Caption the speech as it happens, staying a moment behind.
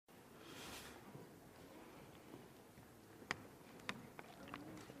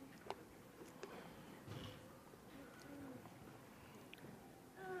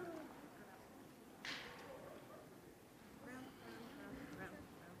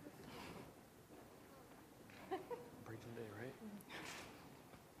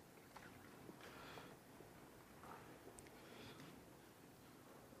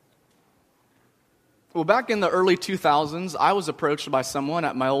Well, back in the early 2000s, I was approached by someone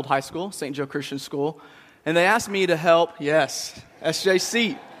at my old high school, St. Joe Christian School, and they asked me to help, yes,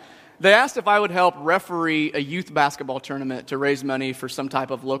 SJC. They asked if I would help referee a youth basketball tournament to raise money for some type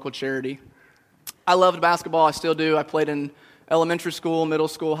of local charity. I loved basketball, I still do. I played in elementary school, middle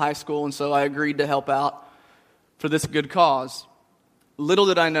school, high school, and so I agreed to help out for this good cause. Little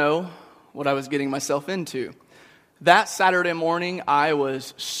did I know what I was getting myself into. That Saturday morning, I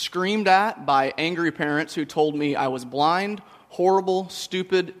was screamed at by angry parents who told me I was blind, horrible,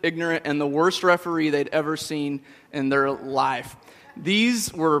 stupid, ignorant, and the worst referee they'd ever seen in their life.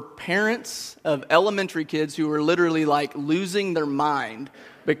 These were parents of elementary kids who were literally like losing their mind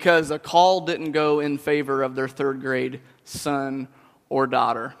because a call didn't go in favor of their third grade son or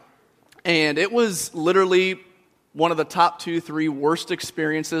daughter. And it was literally one of the top 2-3 worst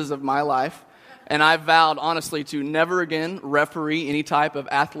experiences of my life. And I vowed, honestly, to never again referee any type of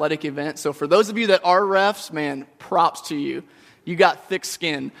athletic event. So for those of you that are refs, man, props to you. You got thick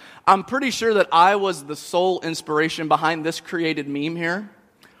skin. I'm pretty sure that I was the sole inspiration behind this created meme here.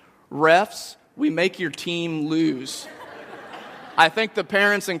 Refs, we make your team lose. I think the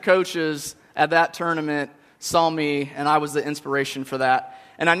parents and coaches at that tournament saw me, and I was the inspiration for that.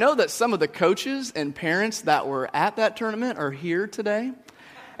 And I know that some of the coaches and parents that were at that tournament are here today.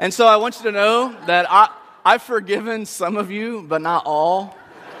 And so I want you to know that I've forgiven some of you, but not all.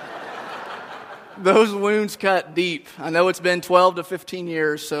 Those wounds cut deep. I know it's been 12 to 15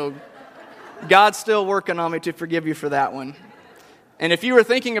 years, so God's still working on me to forgive you for that one. And if you were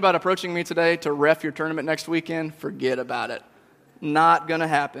thinking about approaching me today to ref your tournament next weekend, forget about it. Not going to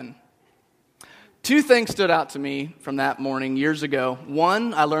happen. 2 things stood out to me from that morning years ago.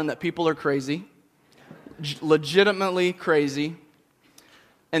 1, I learned that people are crazy, legitimately crazy.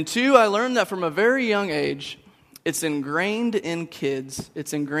 And 2, I learned that from a very young age, it's ingrained in kids,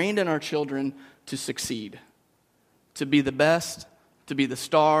 it's ingrained in our children to succeed, to be the best, to be the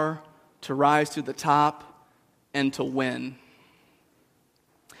star, to rise to the top, and to win.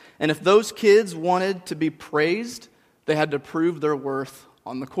 And if those kids wanted to be praised, they had to prove their worth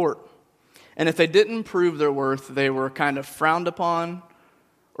on the court. And if they didn't prove their worth, they were kind of frowned upon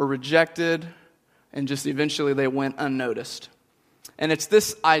or rejected, and just eventually they went unnoticed. And it's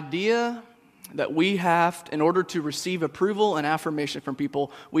this idea that we have, in order to receive approval and affirmation from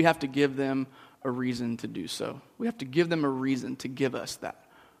people, we have to give them a reason to do so. We have to give them a reason to give us that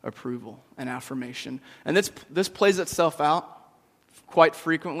approval and affirmation. And this plays itself out quite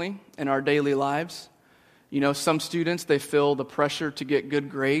frequently in our daily lives. You know, some students, they feel the pressure to get good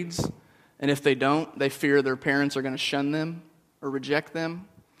grades, and if they don't, they fear their parents are going to shun them or reject them.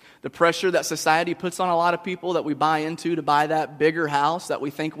 The pressure that society puts on a lot of people that we buy into to buy that bigger house that we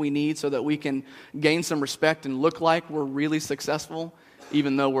think we need so that we can gain some respect and look like we're really successful,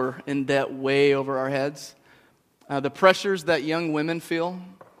 even though we're in debt way over our heads. The pressures that young women feel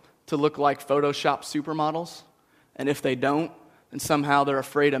to look like Photoshop supermodels. And if they don't, then somehow they're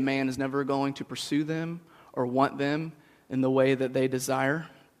afraid a man is never going to pursue them or want them in the way that they desire.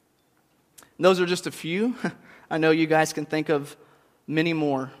 And those are just a few. I know you guys can think of many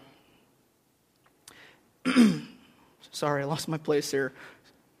more. Sorry, I lost my place here.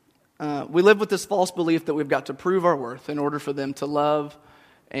 We live with this false belief that we've got to prove our worth in order for them to love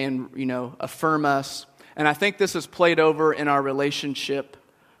and, affirm us. And I think this is played over in our relationship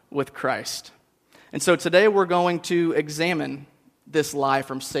with Christ. And so today we're going to examine this lie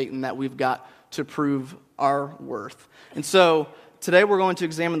from Satan that we've got to prove our worth. And so today we're going to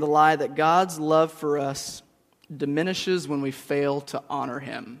examine the lie that God's love for us diminishes when we fail to honor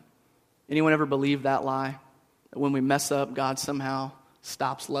Him. Anyone ever believe that lie? That when we mess up, God somehow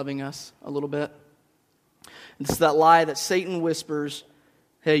stops loving us a little bit? And it's that lie that Satan whispers,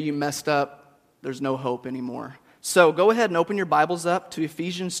 hey, you messed up, there's no hope anymore. So go ahead and open your Bibles up to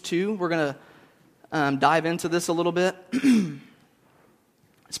Ephesians 2. We're going to dive into this a little bit.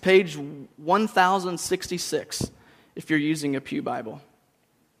 It's page 1066 if you're using a Pew Bible.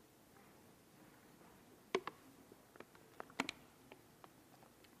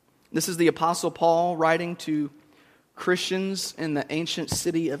 This is the Apostle Paul writing to Christians in the ancient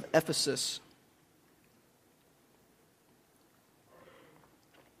city of Ephesus.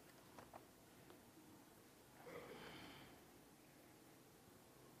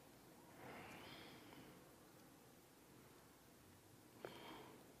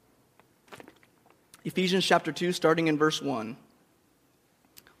 Ephesians chapter 2, starting in verse 1.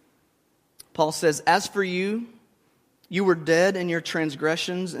 Paul says, "As for you, you were dead in your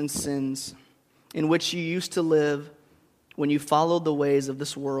transgressions and sins, in which you used to live when you followed the ways of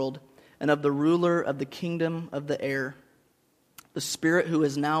this world and of the ruler of the kingdom of the air, the Spirit who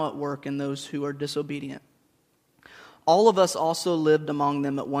is now at work in those who are disobedient. All of us also lived among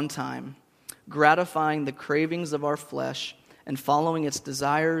them at one time, gratifying the cravings of our flesh and following its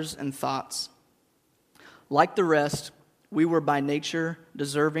desires and thoughts. Like the rest, we were by nature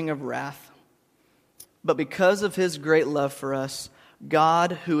deserving of wrath. But because of his great love for us,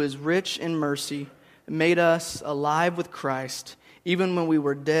 God, who is rich in mercy, made us alive with Christ, even when we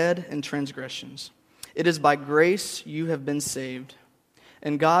were dead in transgressions. It is by grace you have been saved.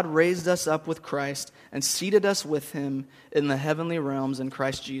 And God raised us up with Christ and seated us with him in the heavenly realms in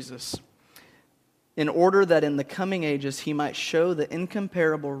Christ Jesus, in order that in the coming ages he might show the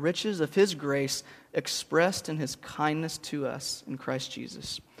incomparable riches of his grace expressed in his kindness to us in Christ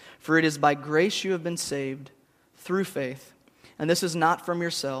Jesus. For it is by grace you have been saved, through faith. And this is not from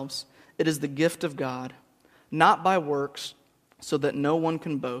yourselves, it is the gift of God, not by works, so that no one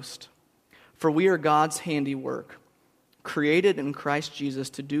can boast. For we are God's handiwork, created in Christ Jesus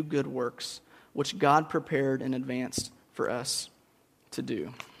to do good works, which God prepared in advance for us to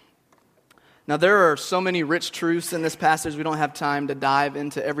do. Now, there are so many rich truths in this passage, we don't have time to dive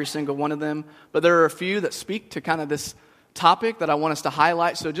into every single one of them, but there are a few that speak to kind of this topic that I want us to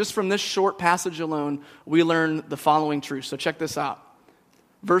highlight. So just from this short passage alone, we learn the following truths. So check this out.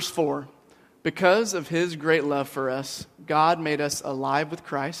 Verse 4, because of his great love for us, God made us alive with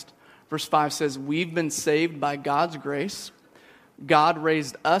Christ. Verse 5 says, we've been saved by God's grace. God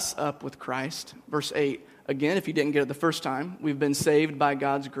raised us up with Christ. Verse 8, again, if you didn't get it the first time, we've been saved by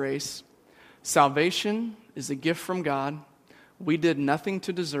God's grace. Salvation is a gift from God. We did nothing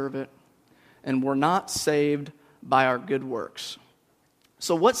to deserve it, and we're not saved by our good works.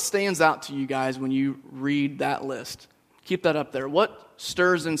 So what stands out to you guys when you read that list? Keep that up there. What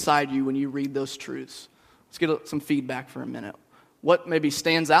stirs inside you when you read those truths? Let's get some feedback for a minute. What maybe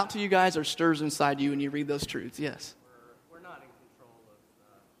stands out to you guys or stirs inside you when you read those truths? Yes? We're not in control of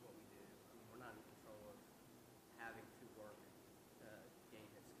what we do. We're not in control of having to work to gain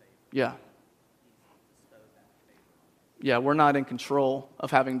his favor. Yeah. Yeah, we're not in control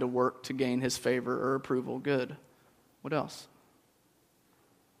of having to work to gain his favor or approval. Good. What else?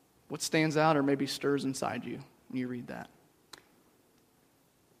 What stands out or maybe stirs inside you when you read that?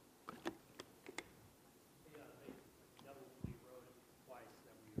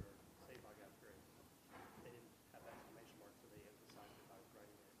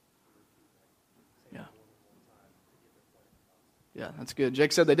 Yeah, that's good.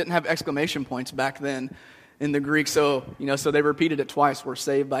 Jake said they didn't have exclamation points back then in the Greek, so they repeated it twice. We're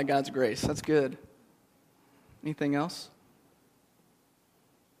saved by God's grace. That's good. Anything else?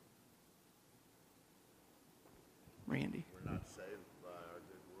 Randy. We're not saved by our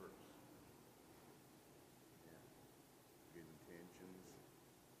good works. Good intentions.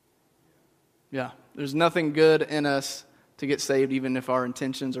 Yeah, there's nothing good in us to get saved, even if our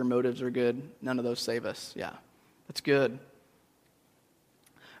intentions or motives are good. None of those save us. Yeah, that's good.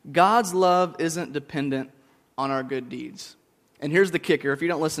 God's love isn't dependent on our good deeds. And here's the kicker. If you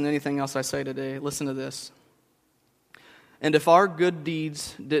don't listen to anything else I say today, listen to this. And if our good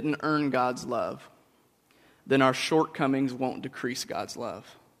deeds didn't earn God's love, then our shortcomings won't decrease God's love.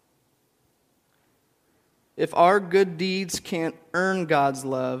 If our good deeds can't earn God's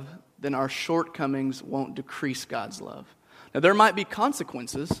love, then our shortcomings won't decrease God's love. Now, there might be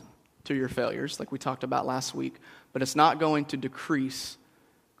consequences to your failures, like we talked about last week, but it's not going to decrease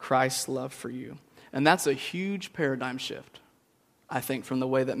Christ's love for you. And that's a huge paradigm shift, I think, from the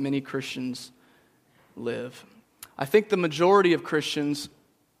way that many Christians live. I think the majority of Christians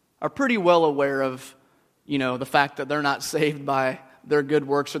are pretty well aware of, the fact that they're not saved by their good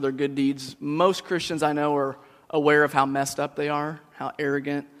works or their good deeds. Most Christians I know are aware of how messed up they are, how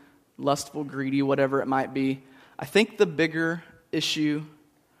arrogant, lustful, greedy, whatever it might be. I think the bigger issue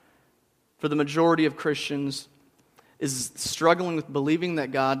for the majority of Christians is struggling with believing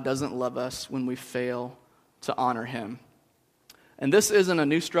that God doesn't love us when we fail to honor him. And this isn't a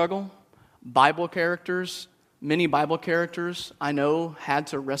new struggle. Many Bible characters I know had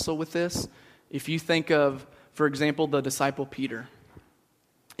to wrestle with this. If you think of, for example, the disciple Peter.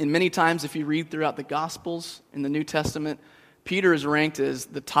 And many times if you read throughout the Gospels in the New Testament, Peter is ranked as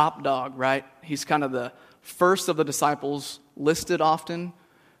the top dog, right? He's kind of the first of the disciples listed often.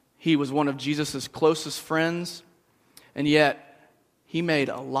 He was one of Jesus' closest friends. And yet, he made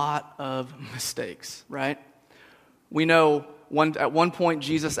a lot of mistakes, right? We know at one point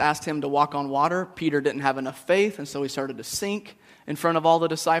Jesus asked him to walk on water. Peter didn't have enough faith, and so he started to sink in front of all the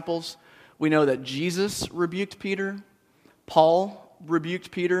disciples. We know that Jesus rebuked Peter. Paul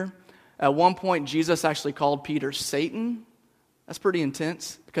rebuked Peter. At one point, Jesus actually called Peter Satan. That's pretty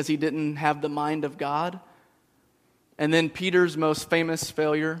intense because he didn't have the mind of God. And then Peter's most famous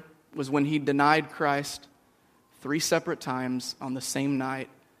failure was when he denied Christ 3 separate times on the same night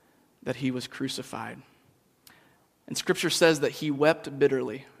that he was crucified. And Scripture says that he wept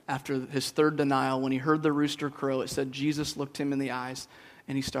bitterly after his third denial. When he heard the rooster crow, it said Jesus looked him in the eyes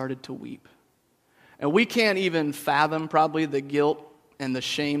and he started to weep. And we can't even fathom probably the guilt and the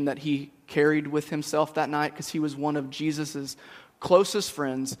shame that he carried with himself that night, because he was one of Jesus' closest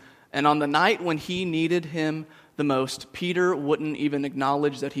friends. And on the night when he needed him the most, Peter wouldn't even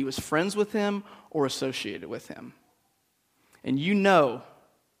acknowledge that he was friends with him or associated with him. And you know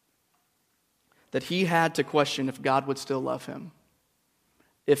that he had to question if God would still love him,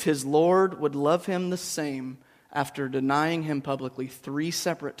 if his Lord would love him the same after denying him publicly 3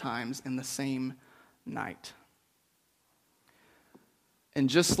 separate times in the same night. And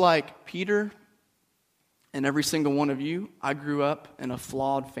just like Peter and every single one of you, I grew up in a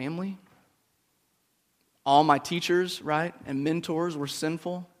flawed family. All my teachers, right, and mentors were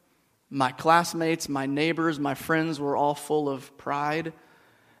sinful. My classmates, my neighbors, my friends were all full of pride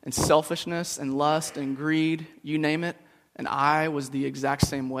and selfishness and lust and greed, you name it. And I was the exact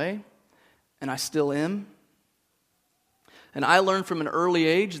same way, and I still am. And I learned from an early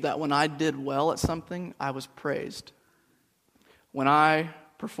age that when I did well at something, I was praised. When I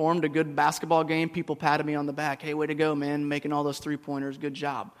performed a good basketball game, people patted me on the back. Hey, way to go, man, making all those three-pointers, good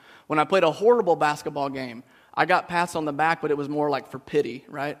job. When I played a horrible basketball game, I got pats on the back, but it was more like for pity,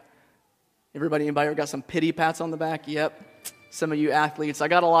 right? Anybody ever got some pity pats on the back? Yep. Some of you athletes, I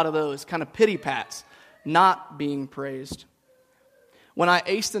got a lot of those, kind of pity pats, not being praised. When I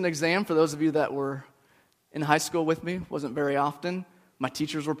aced an exam, for those of you that were in high school with me, wasn't very often, my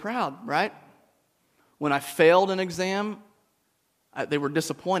teachers were proud, right? When I failed an exam, they were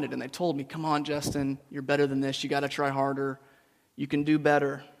disappointed, and they told me, come on, Justin, you're better than this. You got to try harder. You can do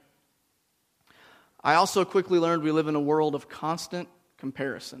better. I also quickly learned we live in a world of constant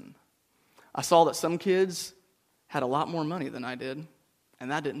comparison. I saw that some kids had a lot more money than I did,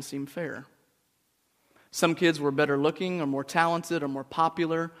 and that didn't seem fair. Some kids were better looking or more talented or more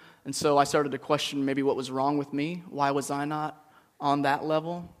popular, and so I started to question maybe what was wrong with me. Why was I not on that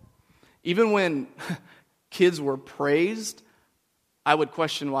level? Even when kids were praised, I would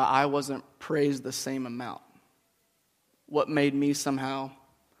question why I wasn't praised the same amount. What made me somehow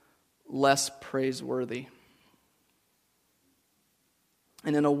less praiseworthy?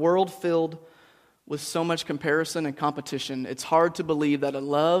 And in a world filled with so much comparison and competition, it's hard to believe that a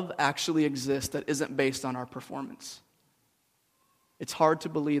love actually exists that isn't based on our performance. It's hard to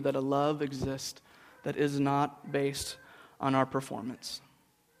believe that a love exists that is not based on our performance.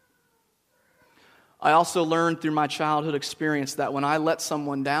 I also learned through my childhood experience that when I let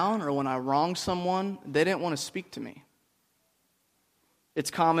someone down or when I wronged someone, they didn't want to speak to me. It's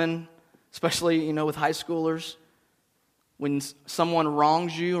common, especially, with high schoolers, when someone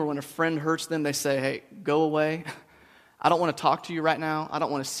wrongs you or when a friend hurts them, they say, hey, go away. I don't want to talk to you right now. I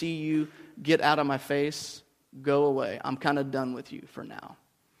don't want to see you. Get out of my face. Go away. I'm kind of done with you for now.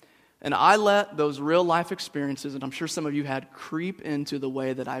 And I let those real life experiences, and I'm sure some of you had, creep into the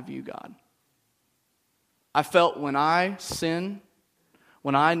way that I view God. I felt when I sinned,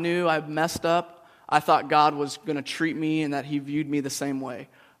 when I knew I messed up, I thought God was going to treat me and that he viewed me the same way.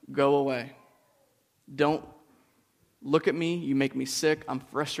 Go away. Don't look at me. You make me sick. I'm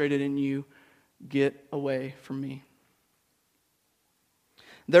frustrated in you. Get away from me.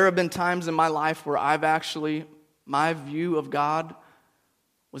 There have been times in my life where my view of God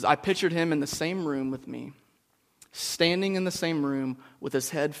was I pictured him in the same room with me, standing in the same room with his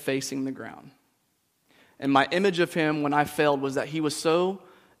head facing the ground. And my image of him when I failed was that he was so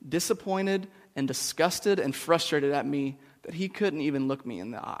disappointed and disgusted and frustrated at me that he couldn't even look me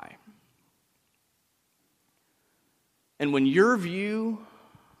in the eye. And when your view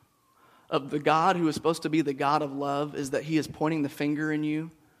of the God who is supposed to be the God of love is that he is pointing the finger in you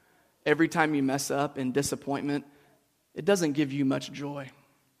every time you mess up in disappointment, it doesn't give you much joy.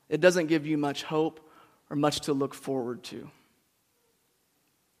 It doesn't give you much hope or much to look forward to.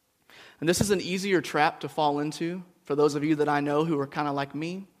 And this is an easier trap to fall into for those of you that I know who are kind of like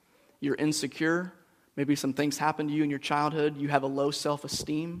me. You're insecure. Maybe some things happened to you in your childhood. You have a low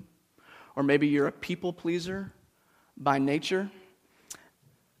self-esteem. Or maybe you're a people pleaser by nature.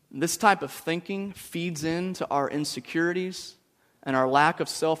 This type of thinking feeds into our insecurities and our lack of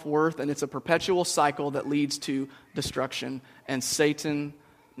self-worth, and it's a perpetual cycle that leads to destruction, and Satan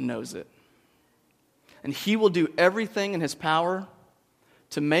knows it. And he will do everything in his power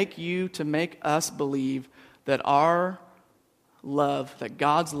to make us believe that our love, that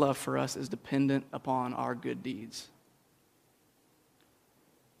God's love for us is dependent upon our good deeds.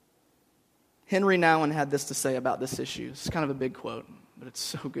 Henry Nouwen had this to say about this issue. It's kind of a big quote, but it's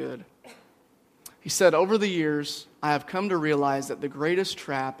so good. He said, "Over the years, I have come to realize that the greatest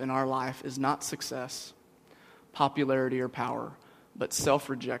trap in our life is not success, popularity, or power, but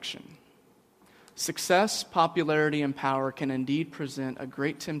self-rejection. Success, popularity, and power can indeed present a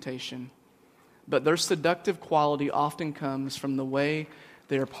great temptation, but their seductive quality often comes from the way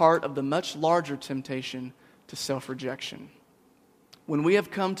they are part of the much larger temptation to self-rejection. When we have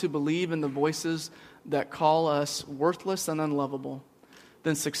come to believe in the voices that call us worthless and unlovable,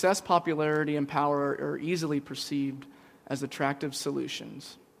 then success, popularity, and power are easily perceived as attractive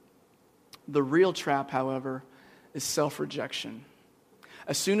solutions. The real trap, however, is self-rejection.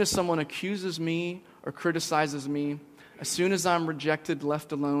 As soon as someone accuses me or criticizes me, as soon as I'm rejected,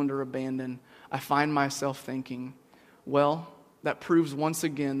 left alone, or abandoned, I find myself thinking, well, that proves once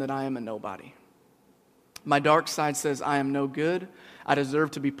again that I am a nobody. My dark side says I am no good. I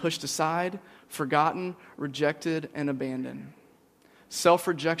deserve to be pushed aside, forgotten, rejected, and abandoned.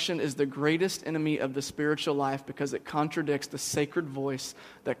 Self-rejection is the greatest enemy of the spiritual life because it contradicts the sacred voice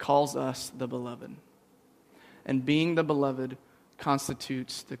that calls us the beloved. And being the beloved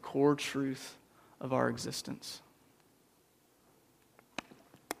constitutes the core truth of our existence."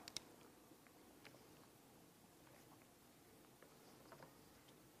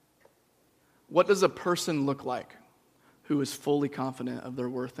 What does a person look like who is fully confident of their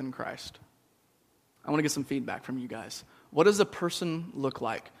worth in Christ? I want to get some feedback from you guys. What does a person look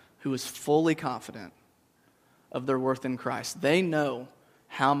like who is fully confident of their worth in Christ? They know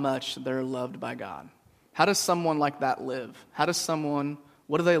how much they're loved by God. How does someone like that live?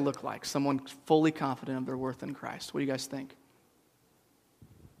 What do they look like? Someone fully confident of their worth in Christ. What do you guys think?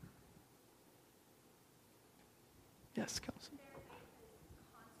 Yes, Kelsey.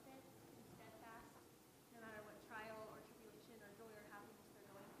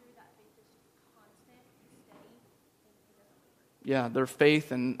 Yeah, their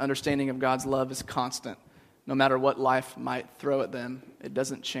faith and understanding of God's love is constant. No matter what life might throw at them, it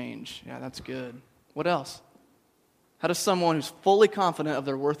doesn't change. Yeah, that's good. What else? How does someone who's fully confident of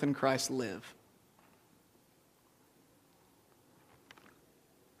their worth in Christ live?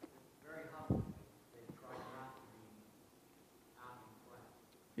 Very humble. They try not to be out in front.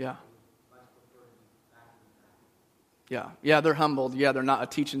 Yeah. They much prefer to be back in the back. Yeah, they're humbled. Yeah, they're not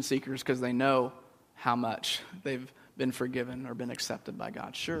attention seekers because they know how much they've been forgiven or been accepted by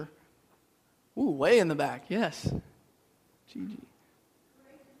God. Sure. Ooh, way in the back. Yes. Gigi.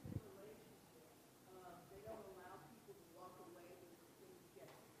 They don't allow people to walk away when things get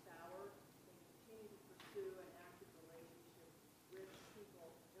sour. They continue to pursue an active relationship with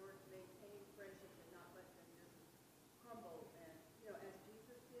people. They maintain friendships and not let them just crumble. And, as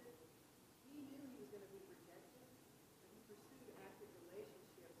Jesus did, he knew he was going to be rejected, but he pursued active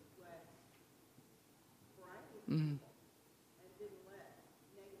relationships with variety of people and didn't let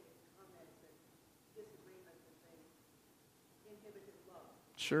negative comments and disagreements and things inhibit his love.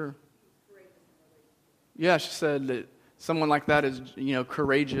 Sure. Yeah, she said that someone like that is,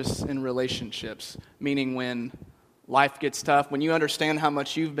 courageous in relationships, meaning when life gets tough, when you understand how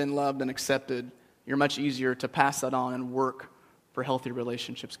much you've been loved and accepted, you're much easier to pass that on and work for healthy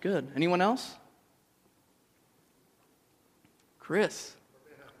relationships. Good. Anyone else? Chris.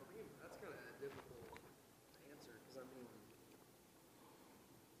 Yeah, for me, that's kind of a difficult answer because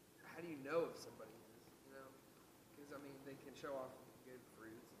how do you know if somebody is, Because they can show off good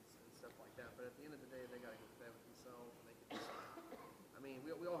fruits and stuff like that, but at the end of the day, they got to get fed with themselves, and they can just,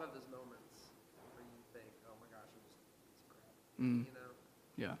 we all have those moments where you think, oh my gosh, I'm just a piece of crap,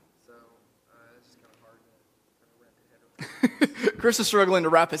 Yeah. So it's just kind of hard to kind of wrap your head around. Chris is struggling to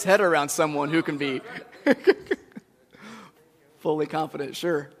wrap his head around someone who can be fully confident.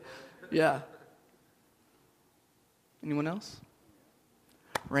 Sure. Yeah. Anyone else?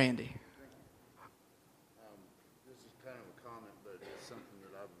 Randy. This is kind of a comment, but it's something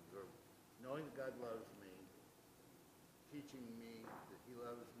that I've observed. Knowing that God loves me, teaching me that he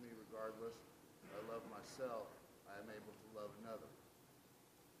loves me regardless, I love myself, I am able to love another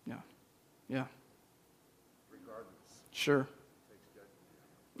Yeah. regardless. Sure. It takes judgment.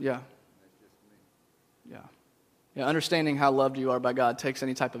 Yeah. That's just me. Yeah. Yeah, understanding how loved you are by God takes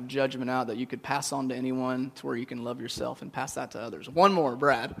any type of judgment out that you could pass on to anyone to where you can love yourself and pass that to others. One more,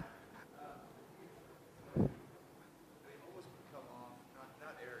 Brad. They almost come off,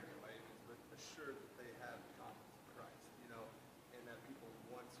 not arrogant by any means, but assured that they have confidence in Christ, and that people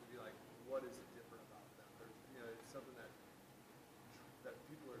want to be like, what is different about them? It's something that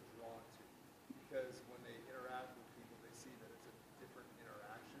people are drawn to. Because when they interact with people, they see that it's a different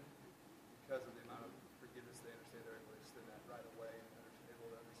interaction because of the amount of forgiveness they understand. They're able to extend that right away and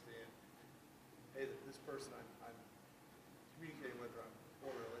able to understand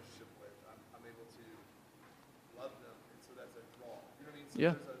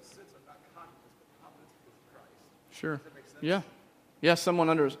Yeah. There's a sense of not confidence, but confidence because of Christ. Sure. Does that make sense? Yeah. Yeah, someone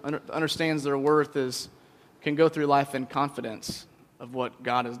understands their worth can go through life in confidence of what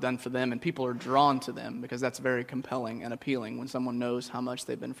God has done for them, and people are drawn to them because that's very compelling and appealing when someone knows how much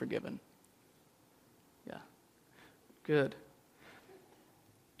they've been forgiven. Yeah. Good.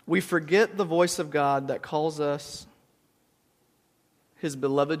 We forget the voice of God that calls us His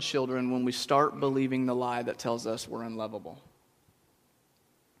beloved children when we start believing the lie that tells us we're unlovable.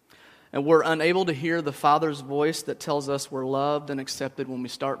 And we're unable to hear the Father's voice that tells us we're loved and accepted when we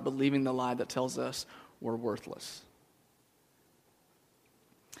start believing the lie that tells us we're worthless.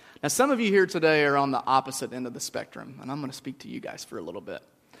 Now, some of you here today are on the opposite end of the spectrum, and I'm going to speak to you guys for a little bit.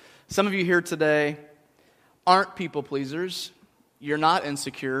 Some of you here today aren't people pleasers, you're not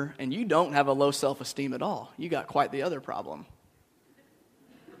insecure, and you don't have a low self-esteem at all. You got quite the other problem.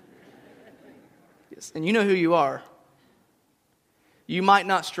 Yes, and you know who you are. You might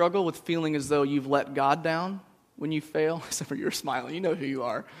not struggle with feeling as though you've let God down when you fail. Except for you're smiling. You know who you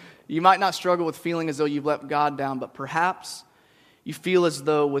are. You might not struggle with feeling as though you've let God down, but perhaps you feel as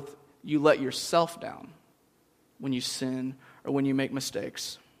though you let yourself down when you sin or when you make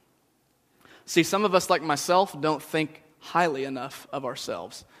mistakes. See, some of us, like myself, don't think highly enough of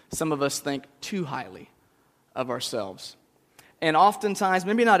ourselves. Some of us think too highly of ourselves. And oftentimes,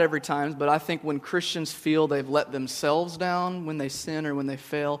 maybe not every time, but I think when Christians feel they've let themselves down when they sin or when they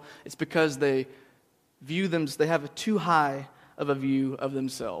fail, it's because they have a too high of a view of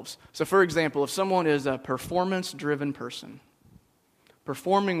themselves. So for example, if someone is a performance-driven person,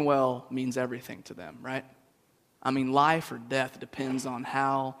 performing well means everything to them, right? I mean, life or death depends on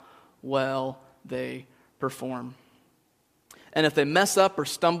how well they perform. And if they mess up or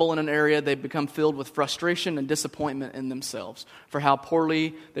stumble in an area, they become filled with frustration and disappointment in themselves for how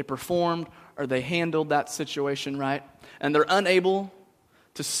poorly they performed or they handled that situation, right? And they're unable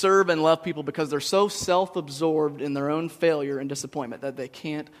to serve and love people because they're so self-absorbed in their own failure and disappointment that they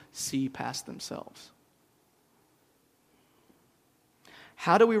can't see past themselves.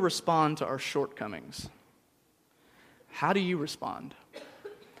 How do we respond to our shortcomings? How do you respond?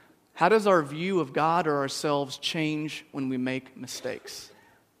 How does our view of God or ourselves change when we make mistakes?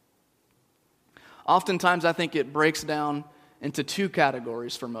 Oftentimes, I think it breaks down into two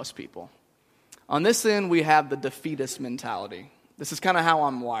categories for most people. On this end, we have the defeatist mentality. This is kind of how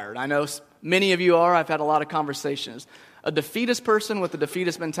I'm wired. I know many of you are. I've had a lot of conversations. A defeatist person with a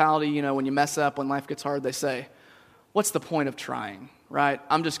defeatist mentality, when you mess up, when life gets hard, they say, what's the point of trying, right?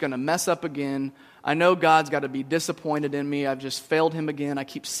 I'm just going to mess up again. I know God's got to be disappointed in me. I've just failed Him again. I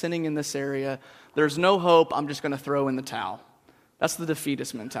keep sinning in this area. There's no hope. I'm just going to throw in the towel. That's the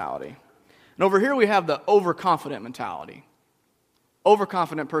defeatist mentality. And over here we have the overconfident mentality.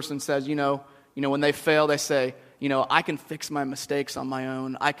 Overconfident person says, when they fail, they say, I can fix my mistakes on my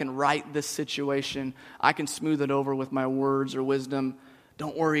own. I can right this situation. I can smooth it over with my words or wisdom.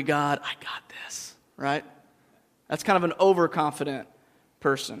 Don't worry, God, I got this, right? That's kind of an overconfident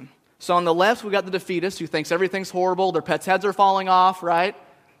person. So on the left, we got the defeatist who thinks everything's horrible. Their pets' heads are falling off, right?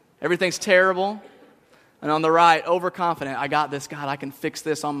 Everything's terrible. And on the right, overconfident. I got this, God, I can fix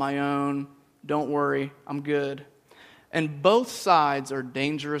this on my own. Don't worry, I'm good. And both sides are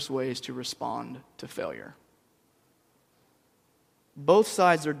dangerous ways to respond to failure. Both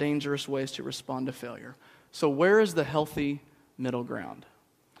sides are dangerous ways to respond to failure. So where is the healthy middle ground?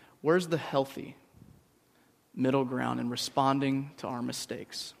 Where's the healthy middle ground in responding to our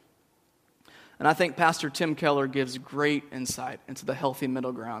mistakes? And I think Pastor Tim Keller gives great insight into the healthy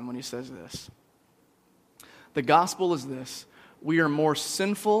middle ground when he says this. The gospel is this: we are more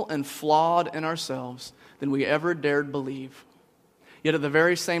sinful and flawed in ourselves than we ever dared believe. Yet at the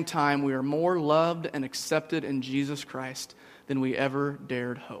very same time, we are more loved and accepted in Jesus Christ than we ever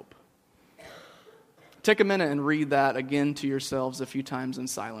dared hope. Take a minute and read that again to yourselves a few times in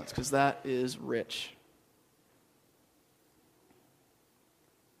silence, because that is rich.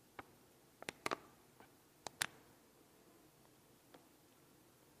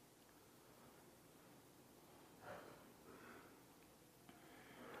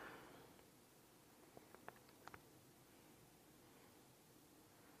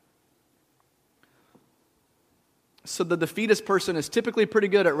 So the defeatist person is typically pretty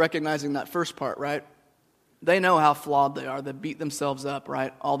good at recognizing that first part, right? They know how flawed they are. They beat themselves up,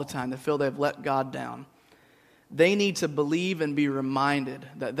 right, all the time. They feel they've let God down. They need to believe and be reminded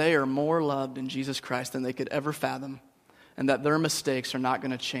that they are more loved in Jesus Christ than they could ever fathom, and that their mistakes are not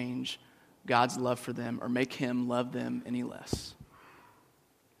going to change God's love for them or make Him love them any less.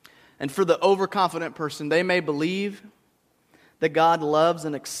 And for the overconfident person, they may believe that God loves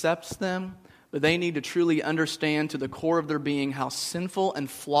and accepts them, but they need to truly understand to the core of their being how sinful and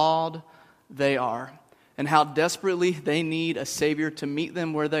flawed they are, and how desperately they need a Savior to meet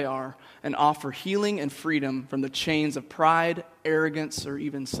them where they are and offer healing and freedom from the chains of pride, arrogance, or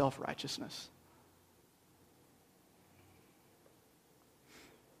even self-righteousness.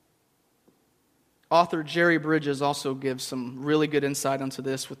 Author Jerry Bridges also gives some really good insight into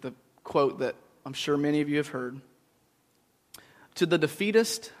this with the quote that I'm sure many of you have heard. To the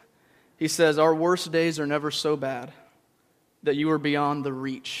defeatist, he says, "Our worst days are never so bad that you are beyond the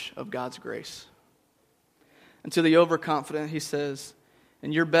reach of God's grace." And to the overconfident, he says,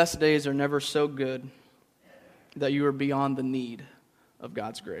 "And your best days are never so good that you are beyond the need of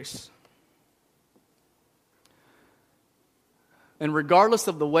God's grace." And regardless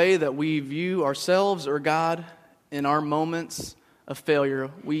of the way that we view ourselves or God in our moments of failure,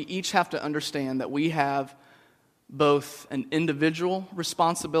 we each have to understand that we have both an individual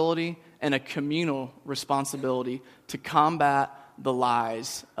responsibility and a communal responsibility to combat the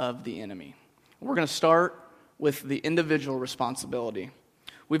lies of the enemy. We're going to start with the individual responsibility.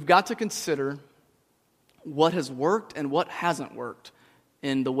 We've got to consider what has worked and what hasn't worked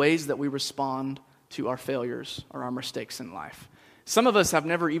in the ways that we respond to our failures or our mistakes in life. Some of us have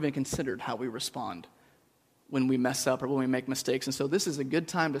never even considered how we respond when we mess up or when we make mistakes. And so this is a good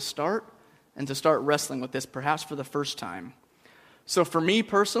time to start and to start wrestling with this, perhaps for the first time. So for me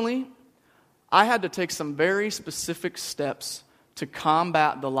personally, I had to take some very specific steps to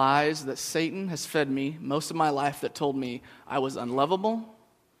combat the lies that Satan has fed me most of my life that told me I was unlovable,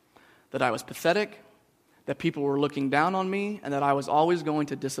 that I was pathetic, that people were looking down on me, and that I was always going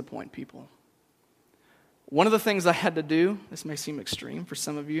to disappoint people. One of the things I had to do, this may seem extreme for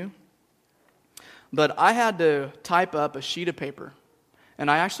some of you, but I had to type up a sheet of paper.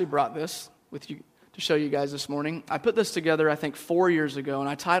 And I actually brought this with you to show you guys this morning. I put this together, I think, 4 years ago, and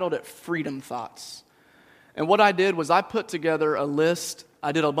I titled it Freedom Thoughts. And what I did was I put together a list.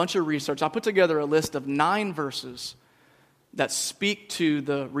 I did a bunch of research. I put together a list of 9 verses that speak to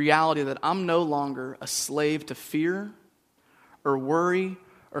the reality that I'm no longer a slave to fear or worry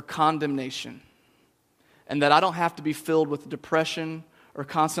or condemnation, and that I don't have to be filled with depression or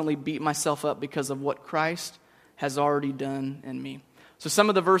constantly beat myself up because of what Christ has already done in me. So some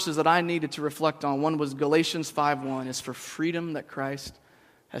of the verses that I needed to reflect on, one was Galatians 5:1, is for freedom that Christ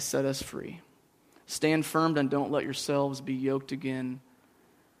has set us free. Stand firm and don't let yourselves be yoked again,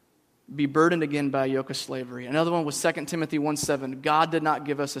 be burdened again by a yoke of slavery. Another one was 2 Timothy 1:7, God did not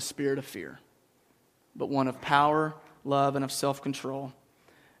give us a spirit of fear, but one of power, love, and of self-control.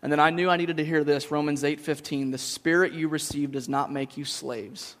 And then I knew I needed to hear this, Romans 8:15, the spirit you received does not make you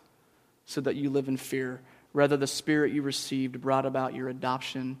slaves so that you live in fear. Rather, the spirit you received brought about your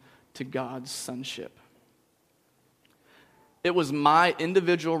adoption to God's sonship. It was my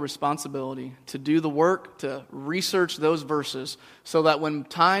individual responsibility to do the work, to research those verses, so that when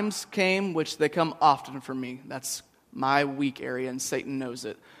times came, which they come often for me, that's my weak area, and Satan knows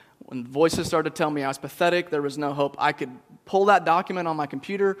it. When voices started to tell me I was pathetic, there was no hope, I could pull that document on my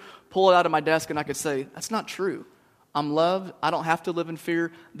computer, pull it out of my desk, and I could say, that's not true. I'm loved. I don't have to live in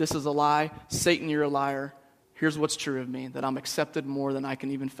fear. This is a lie. Satan, you're a liar. Here's what's true of me, that I'm accepted more than I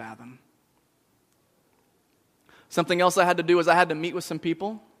can even fathom. Something else I had to do is I had to meet with some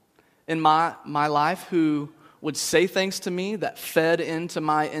people in my life who would say things to me that fed into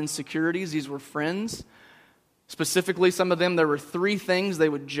my insecurities. These were friends. Specifically, some of them, there were 3 things they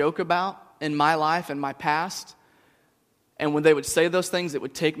would joke about in my life and my past. And when they would say those things, it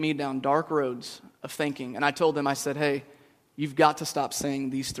would take me down dark roads of thinking. And I told them, I said, hey, you've got to stop saying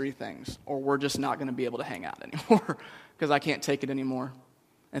these 3 things, or we're just not going to be able to hang out anymore because I can't take it anymore.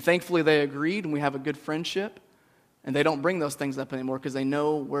 And thankfully, they agreed, and we have a good friendship. And they don't bring those things up anymore because they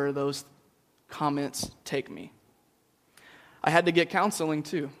know where those comments take me. I had to get counseling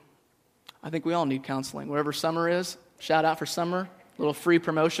too. I think we all need counseling. Wherever Summer is, shout out for Summer. Little free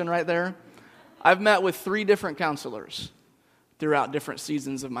promotion right there. I've met with 3 different counselors throughout different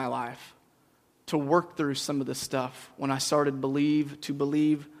seasons of my life to work through some of this stuff when I started to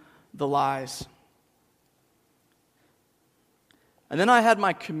believe the lies. And then I had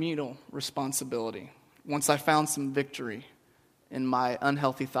my communal responsibility once I found some victory in my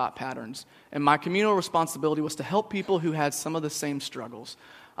unhealthy thought patterns. And my communal responsibility was to help people who had some of the same struggles.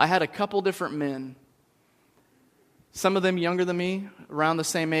 I had a couple different men, some of them younger than me, around the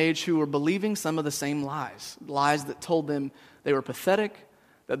same age, who were believing some of the same lies. Lies that told them they were pathetic,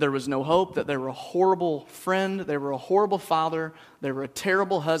 that there was no hope, that they were a horrible friend, they were a horrible father, they were a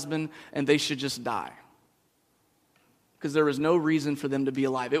terrible husband, and they should just die. Because there was no reason for them to be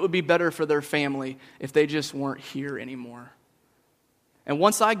alive. It would be better for their family if they just weren't here anymore. And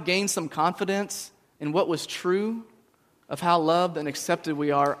once I gained some confidence in what was true of how loved and accepted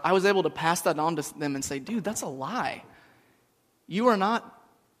we are, I was able to pass that on to them and say, dude, that's a lie. You are not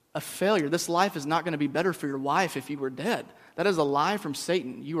a failure. This life is not going to be better for your wife if you were dead. That is a lie from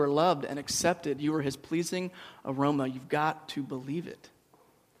Satan. You are loved and accepted. You are his pleasing aroma. You've got to believe it.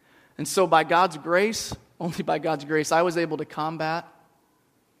 And so by God's grace, only by God's grace, I was able to combat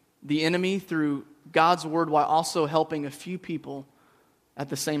the enemy through God's word while also helping a few people at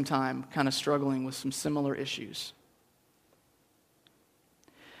the same time, kind of struggling with some similar issues.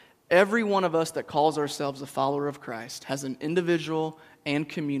 Every one of us that calls ourselves a follower of Christ has an individual and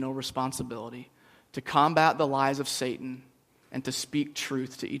communal responsibility to combat the lies of Satan and to speak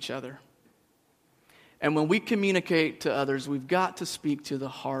truth to each other. And when we communicate to others, we've got to speak to the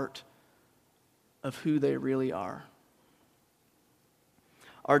heart of who they really are.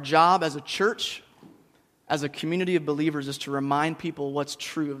 Our job as a church, as a community of believers, is to remind people what's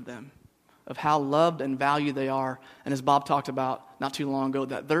true of them, of how loved and valued they are. And as Bob talked about not too long ago,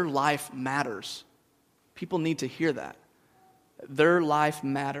 that their life matters. People need to hear that. Their life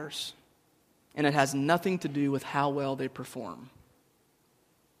matters. And it has nothing to do with how well they perform.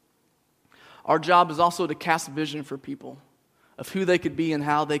 Our job is also to cast vision for people of who they could be and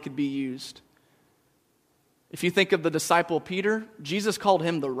how they could be used. If you think of the disciple Peter, Jesus called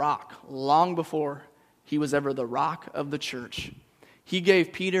him the rock long before he was ever the rock of the church. He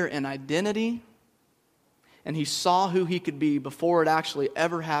gave Peter an identity, and he saw who he could be before it actually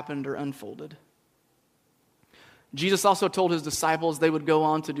ever happened or unfolded. Jesus also told his disciples they would go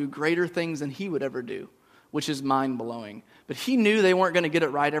on to do greater things than he would ever do, which is mind-blowing. But he knew they weren't going to get it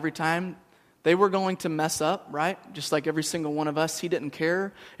right every time. They were going to mess up, right? Just like every single one of us. He didn't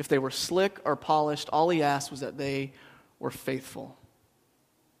care if they were slick or polished. All he asked was that they were faithful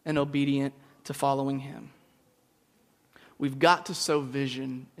and obedient to following him. We've got to sow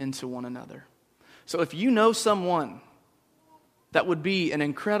vision into one another. So if you know someone that would be an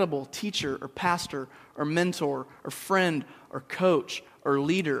incredible teacher or pastor or mentor or friend or coach or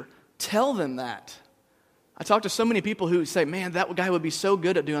leader, tell them that. I talk to so many people who say, man, that guy would be so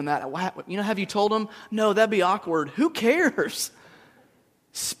good at doing that. Have you told him? No, that'd be awkward. Who cares?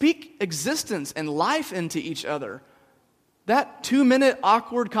 Speak existence and life into each other. That 2-minute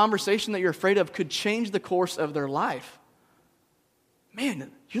awkward conversation that you're afraid of could change the course of their life.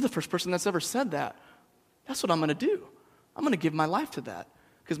 Man, you're the first person that's ever said that. That's what I'm going to do. I'm going to give my life to that.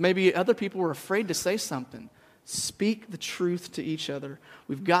 Because maybe other people were afraid to say something. Speak the truth to each other.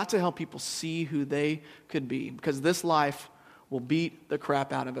 We've got to help people see who they could be. Because this life will beat the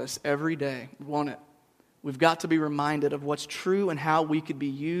crap out of us every day, won't it? We've got to be reminded of what's true and how we could be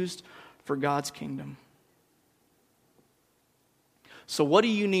used for God's kingdom. So what do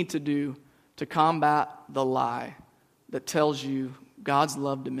you need to do to combat the lie that tells you God's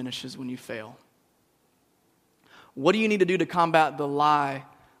love diminishes when you fail? What do you need to do to combat the lie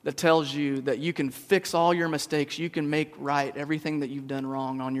that tells you that you can fix all your mistakes, you can make right everything that you've done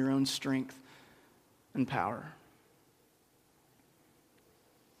wrong on your own strength and power?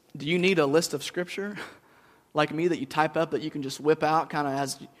 Do you need a list of scripture like me that you type up that you can just whip out kind of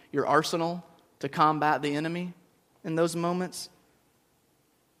as your arsenal to combat the enemy in those moments?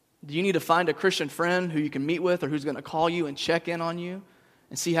 Do you need to find a Christian friend who you can meet with or who's going to call you and check in on you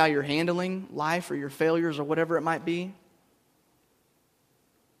and see how you're handling life or your failures or whatever it might be?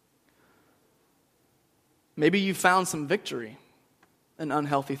 Maybe you found some victory in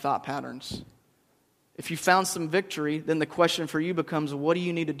unhealthy thought patterns. If you found some victory, then the question for you becomes, what do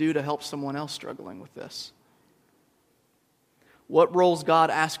you need to do to help someone else struggling with this? What role is God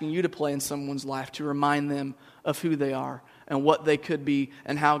asking you to play in someone's life to remind them of who they are and what they could be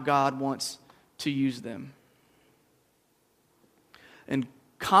and how God wants to use them? And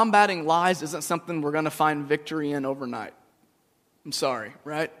combating lies isn't something we're going to find victory in overnight. I'm sorry,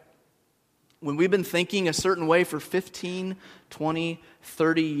 right? When we've been thinking a certain way for 15, 20,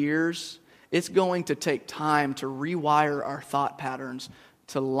 30 years, it's going to take time to rewire our thought patterns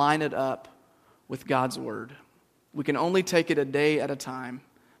to line it up with God's word. We can only take it a day at a time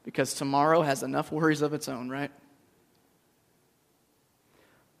because tomorrow has enough worries of its own, right?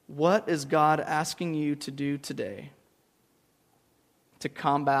 What is God asking you to do today to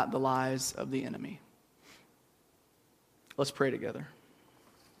combat the lies of the enemy? Let's pray together.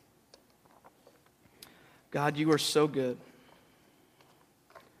 God, you are so good.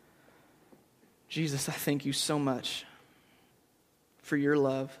 Jesus, I thank you so much for your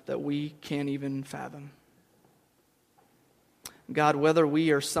love that we can't even fathom. God, whether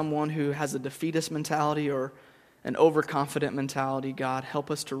we are someone who has a defeatist mentality or an overconfident mentality, God,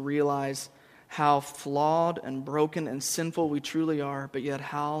 help us to realize how flawed and broken and sinful we truly are, but yet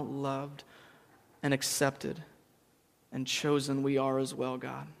how loved and accepted and chosen we are as well,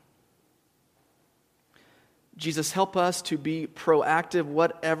 God. Jesus, help us to be proactive,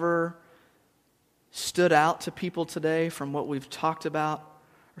 whatever stood out to people today from what we've talked about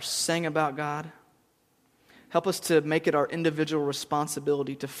or sang about, God. Help us to make it our individual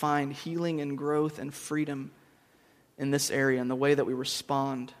responsibility to find healing and growth and freedom in this area, in the way that we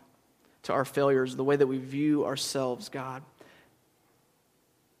respond to our failures, the way that we view ourselves, God.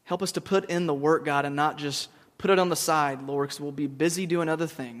 Help us to put in the work, God, and not just put it on the side, Lord, because we'll be busy doing other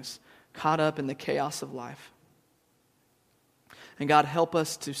things, caught up in the chaos of life. And God, help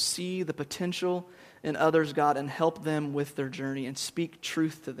us to see the potential in others, God, and help them with their journey and speak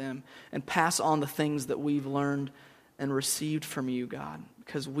truth to them and pass on the things that we've learned and received from you, God,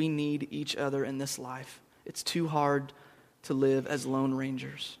 because we need each other in this life. It's too hard to live as lone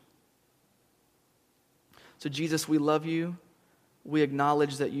rangers. So Jesus, we love you. We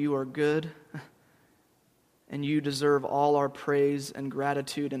acknowledge that you are good and you deserve all our praise and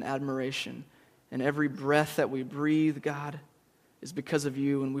gratitude and admiration. And every breath that we breathe, God, is because of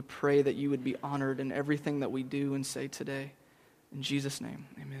you, and we pray that you would be honored in everything that we do and say today. In Jesus' name,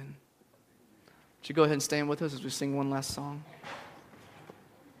 amen. Would you go ahead and stand with us as we sing one last song?